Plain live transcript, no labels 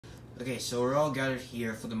Okay, so we're all gathered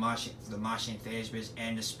here for the Majin Fazbears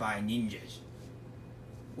and the spy ninjas.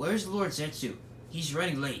 Where's Lord Zetsu? He's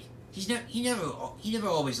running late. He never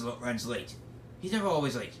always runs late. He's never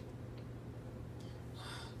always late.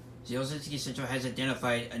 Xaldjinniski Central has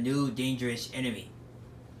identified a new dangerous enemy.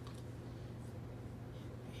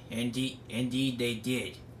 Indeed they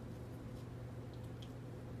did.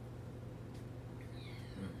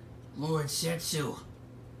 Lord Zetsu.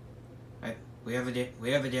 We have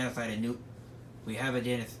identified a new. We have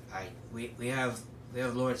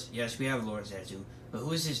Lord. Yes, we have Lord Zetsu. But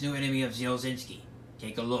who is this new enemy of Xaldjinniski?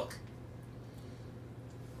 Take a look.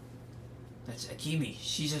 That's Akemi.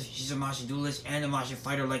 She's a Majin duelist and a Majin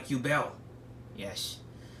fighter like you, Bell. Yes,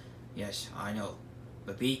 I know.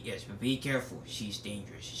 But be careful. She's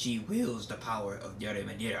dangerous. She wields the power of Dere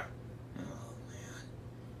Madeira. Oh man.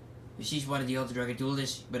 If she's one of the Elder Dragon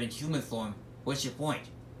duelists, but in human form, what's your point?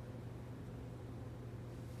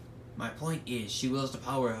 My point is, she wields the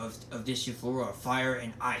power of this Euphora, fire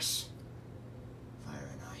and ice. Fire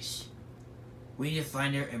and ice. We need to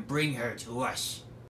find her and bring her to us.